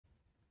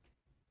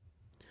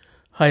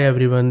Hi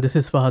everyone, this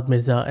is Fahad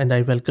Mirza and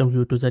I welcome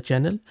you to the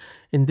channel.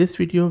 In this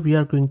video, we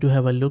are going to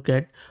have a look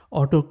at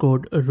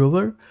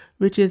AutoCodeRover,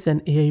 which is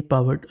an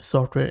AI-powered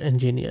software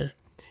engineer.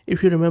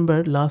 If you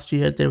remember, last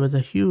year there was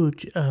a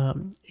huge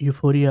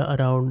euphoria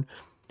around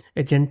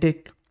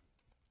agentic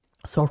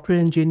software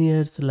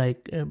engineers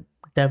like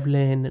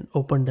Devlin and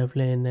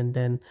OpenDevlin and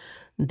then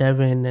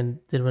Devin, and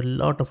there were a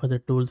lot of other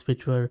tools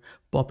which were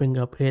popping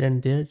up here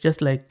and there.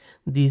 Just like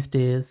these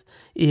days,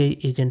 AI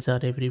agents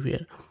are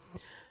everywhere.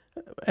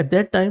 At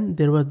that time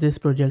there was this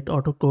project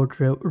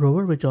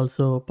AutoCodeRover which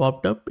also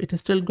popped up. It is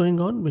still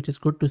going on, which is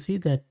good to see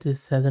that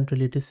this hasn't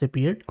really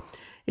disappeared.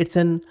 It's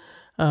an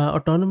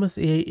autonomous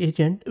AI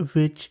agent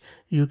which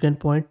you can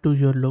point to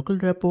your local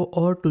repo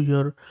or to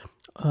your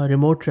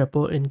remote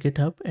repo in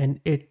GitHub, and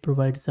it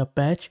provides a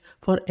patch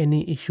for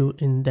any issue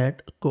in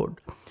that code.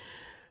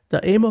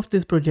 The aim of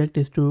this project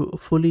is to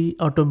fully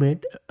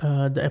automate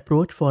the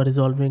approach for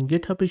resolving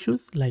GitHub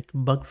issues like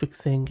bug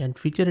fixing and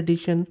feature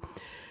addition,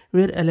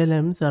 where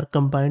LLMs are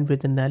combined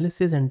with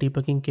analysis and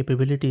debugging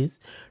capabilities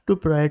to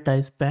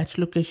prioritize patch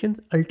locations,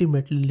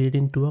 ultimately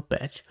leading to a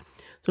patch.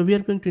 So we are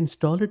going to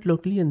install it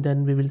locally and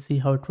then we will see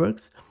how it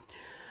works.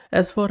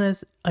 As far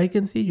as I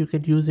can see, you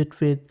can use it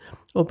with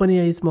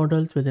OpenAI's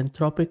models, with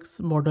Anthropic's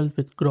models,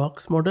 with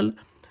Grok's model.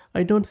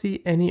 I don't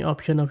see any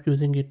option of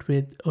using it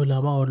with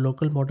Olama or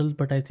local models,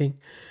 but I think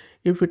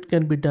if it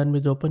can be done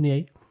with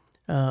OpenAI,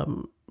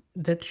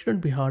 that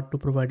shouldn't be hard to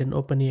provide an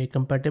OpenAI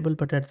compatible.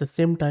 But at the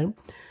same time,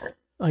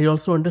 I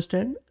also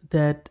understand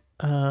that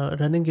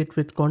running it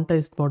with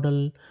quantized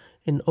model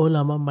in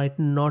Olama might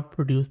not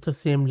produce the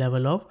same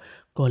level of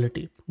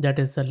quality. That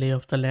is the lay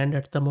of the land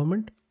at the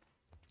moment.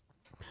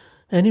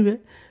 Anyway,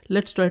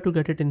 let's try to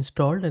get it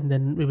installed and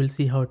then we will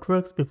see how it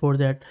works. Before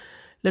that,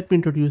 let me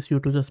introduce you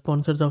to the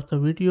sponsors of the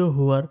video,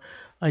 who are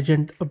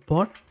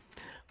AgentBot.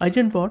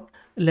 AgentBot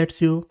lets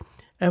you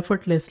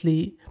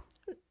effortlessly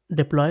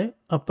deploy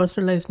a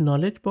personalized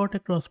knowledge bot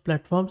across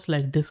platforms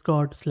like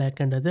Discord, Slack,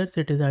 and others.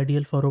 It is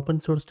ideal for open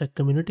source tech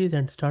communities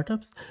and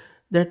startups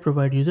that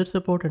provide user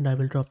support, and I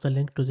will drop the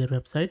link to their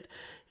website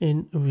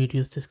in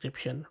video's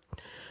description.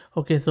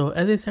 Okay, so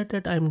as I said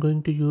that I'm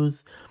going to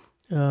use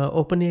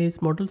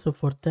OpenAI's model. So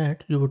for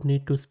that, you would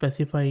need to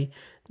specify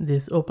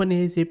this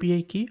OpenAI's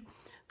API key.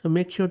 So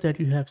make sure that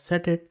you have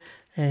set it,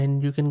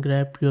 and you can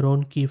grab your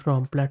own key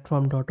from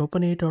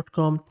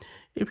platform.openai.com.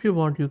 If you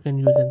want, you can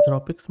use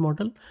Anthropic's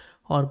model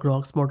or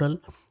Grok's model.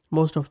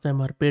 Most of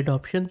them are paid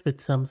options with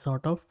some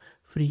sort of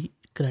free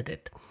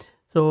credit.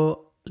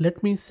 So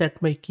let me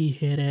set my key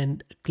here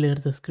and clear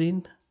the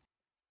screen.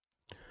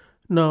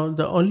 Now,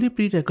 the only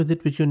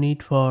prerequisite which you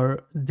need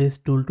for this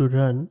tool to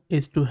run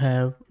is to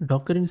have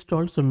Docker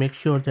installed. So make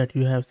sure that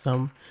you have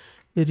some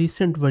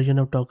recent version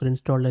of Docker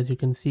installed. As you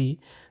can see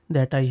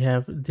that I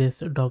have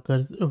this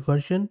Docker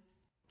version.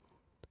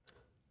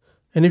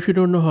 And if you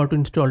don't know how to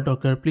install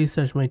Docker, please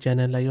search my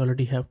channel. I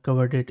already have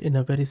covered it in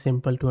a very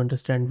simple to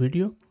understand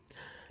video.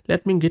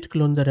 Let me git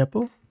clone the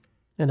repo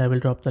and I will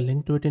drop the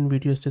link to it in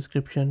video's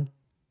description.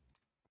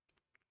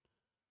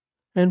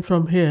 And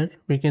from here,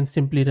 we can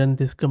simply run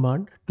this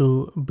command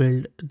to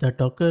build the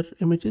Docker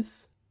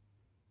images.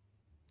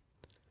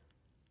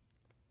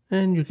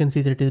 And you can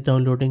see that it is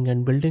downloading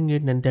and building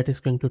it, and that is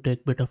going to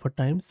take a bit of a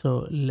time.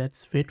 So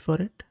let's wait for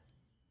it.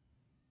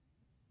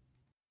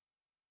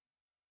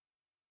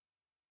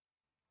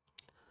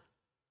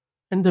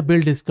 And the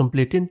build is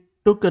completed.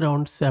 Took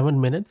around 7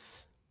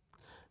 minutes.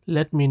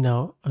 Let me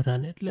now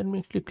run it. Let me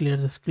actually clear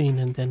the screen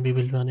and then we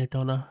will run it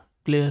on a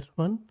clear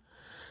one.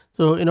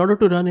 So in order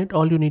to run it,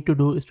 all you need to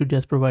do is to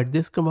just provide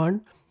this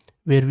command,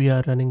 where we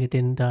are running it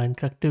in the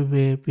interactive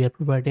way. We are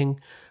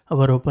providing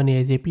our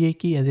OpenAI's API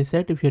key. As I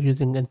said, if you're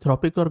using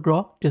Anthropic or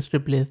Grok, just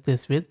replace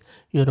this with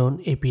your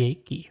own API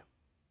key.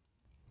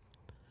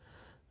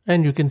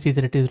 And you can see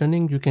that it is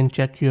running. You can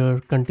check your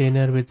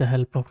container with the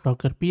help of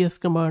docker ps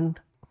command.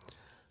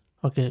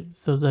 Okay,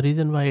 so the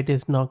reason why it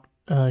is not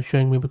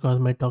showing me because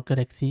my docker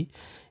exe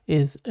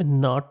is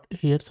not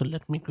here. So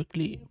let me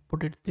quickly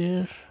put it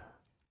there,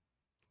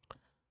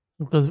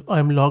 because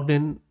I'm logged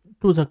in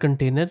to the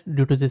container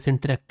due to this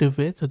interactive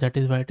way. So that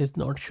is why it is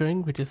not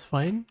showing, which is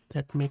fine.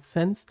 That makes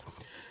sense.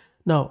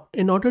 Now,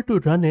 in order to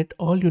run it,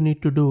 all you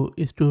need to do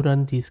is to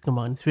run these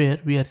commands, where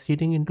we are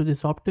seeding into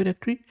this opt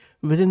directory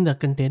within the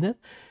container.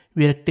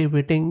 We are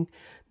activating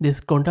this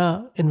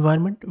conda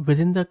environment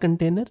within the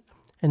container,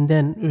 and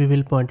then we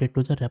will point it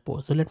to the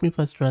repo. So let me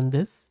first run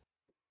this.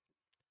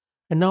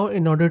 And now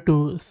in order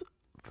to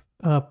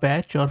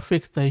patch or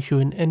fix the issue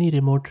in any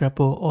remote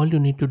repo, all you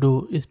need to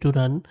do is to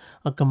run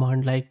a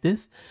command like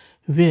this,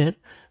 where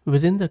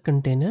within the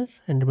container,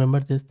 and remember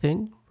this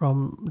thing,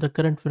 from the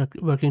current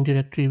working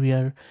directory, we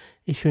are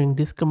issuing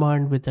this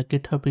command with the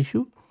GitHub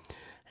issue,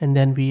 and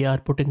then we are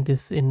putting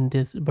this in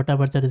this,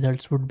 whatever the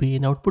results would be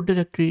in output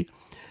directory.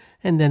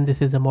 And then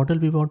this is a model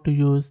we want to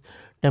use,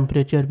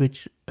 temperature,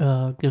 which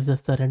gives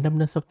us the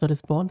randomness of the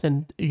response.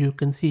 And you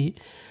can see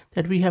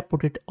that we have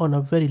put it on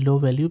a very low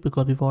value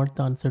because we want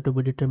the answer to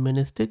be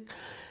deterministic.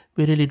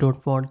 We really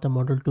don't want the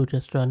model to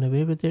just run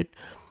away with it.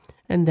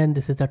 And then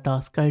this is the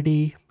task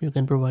ID. You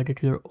can provide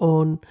it your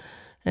own.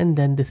 And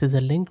then this is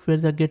a link where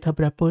the GitHub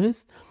repo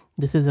is.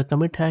 This is a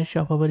commit hash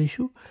of our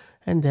issue.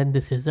 And then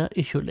this is the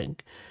issue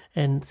link.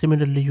 And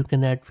similarly, you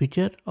can add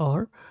feature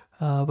or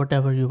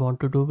whatever you want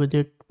to do with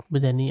it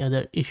with any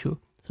other issue.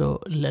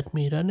 So let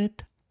me run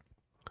it.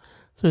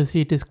 So you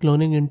see it is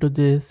cloning into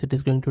this. It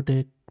is going to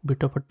take a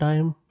bit of a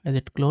time as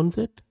it clones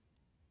it.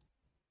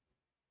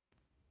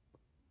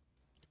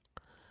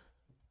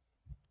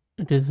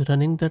 It is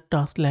running the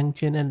task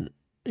LangChain and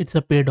it's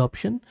a paid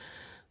option.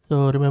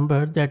 So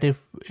remember that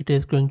if it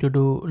is going to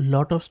do a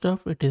lot of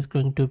stuff, it is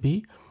going to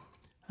be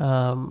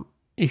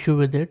issue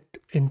with it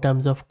in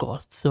terms of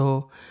cost.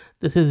 So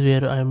this is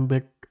where I'm a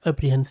bit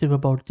apprehensive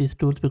about these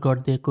tools because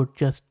they could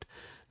just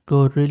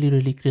go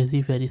really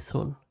crazy very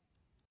soon.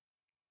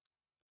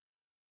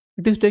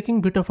 It is taking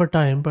a bit of a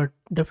time, but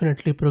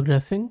definitely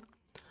progressing.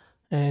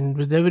 And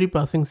with every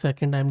passing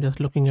second, I'm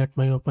just looking at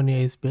my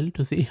OpenAI's bill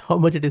to see how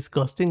much it is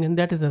costing. And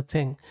that is the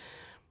thing.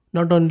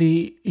 Not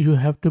only you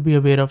have to be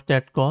aware of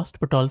that cost,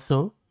 but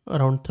also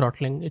around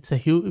throttling. If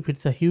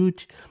it's a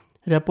huge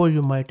repo,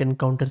 you might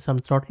encounter some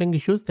throttling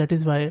issues. That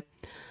is why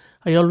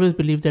I always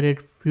believe that if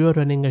you are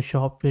running a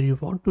shop where you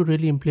want to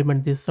really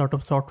implement this sort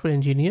of software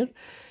engineer,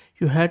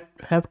 you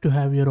have to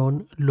have your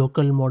own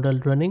local model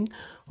running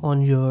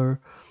on your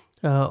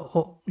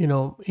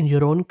in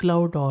your own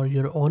cloud or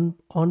your own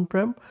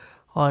on-prem,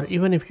 or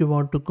even if you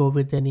want to go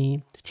with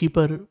any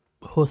cheaper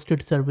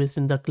hosted service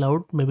in the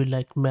cloud, maybe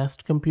like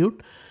Massed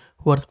Compute,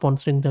 who are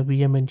sponsoring the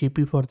VM and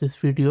GPU for this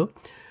video.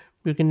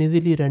 You can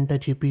easily rent a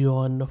GPU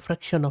on a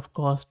fraction of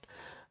cost.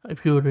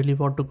 If you really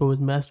want to go with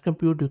Massed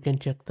Compute, you can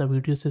check the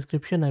video's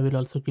description. I will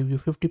also give you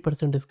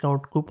 50%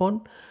 discount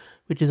coupon,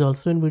 which is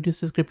also in video's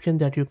description,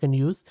 that you can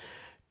use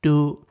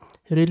to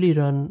really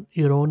run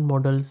your own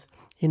models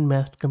in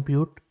Massed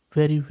Compute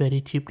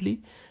very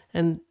cheaply,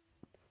 and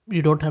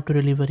you don't have to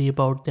really worry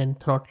about then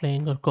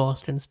throttling or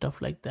cost and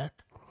stuff like that.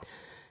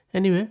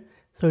 Anyway,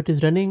 so it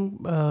is running.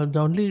 The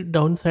only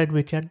downside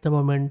which at the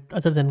moment,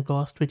 other than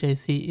cost, which I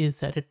see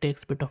is that it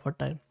takes a bit of a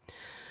time.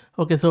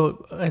 Okay,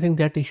 so I think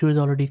that issue is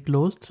already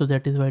closed, so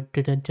that is why it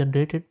didn't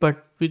generate it,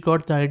 but we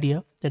got the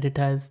idea that it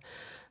has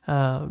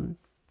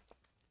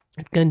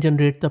it can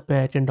generate the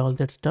patch and all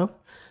that stuff.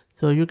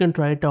 So you can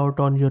try it out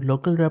on your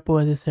local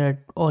repo. As I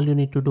said, all you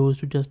need to do is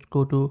to just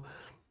go to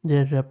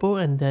their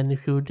repo, and then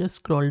if you just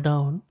scroll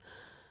down,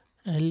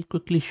 I'll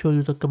quickly show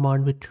you the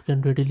command which you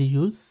can readily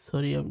use.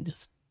 Sorry, I'm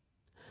just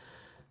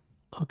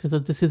okay. So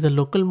this is a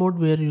local mode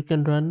where you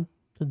can run.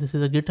 So this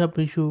is a GitHub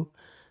issue,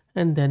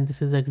 and then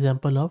this is an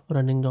example of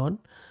running on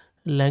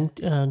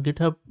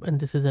GitHub, and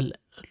this is a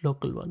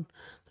local one.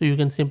 So you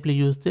can simply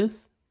use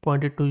this,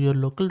 point it to your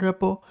local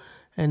repo,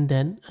 and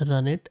then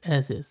run it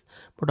as is.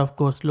 But of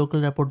course,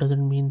 local repo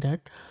doesn't mean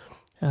that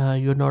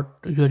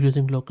you're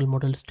using local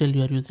model. Still,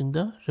 you are using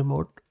the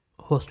remote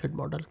hosted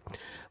model.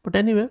 But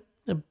anyway,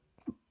 a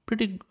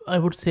pretty, I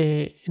would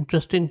say,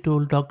 interesting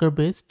tool, Docker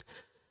based.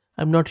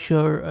 I'm not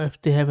sure if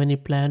they have any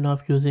plan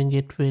of using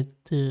it with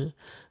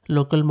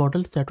local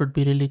models. That would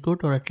be really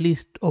good, or at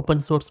least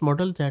open source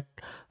model that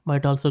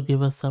might also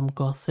give us some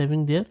cost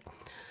saving there.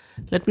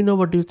 Let me know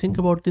what do you think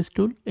about this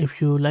tool.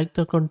 If you like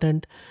the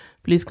content,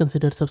 please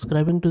consider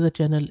subscribing to the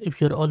channel.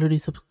 If you're already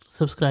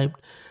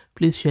subscribed,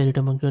 please share it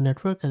among your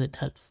network as it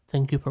helps.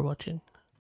 Thank you for watching.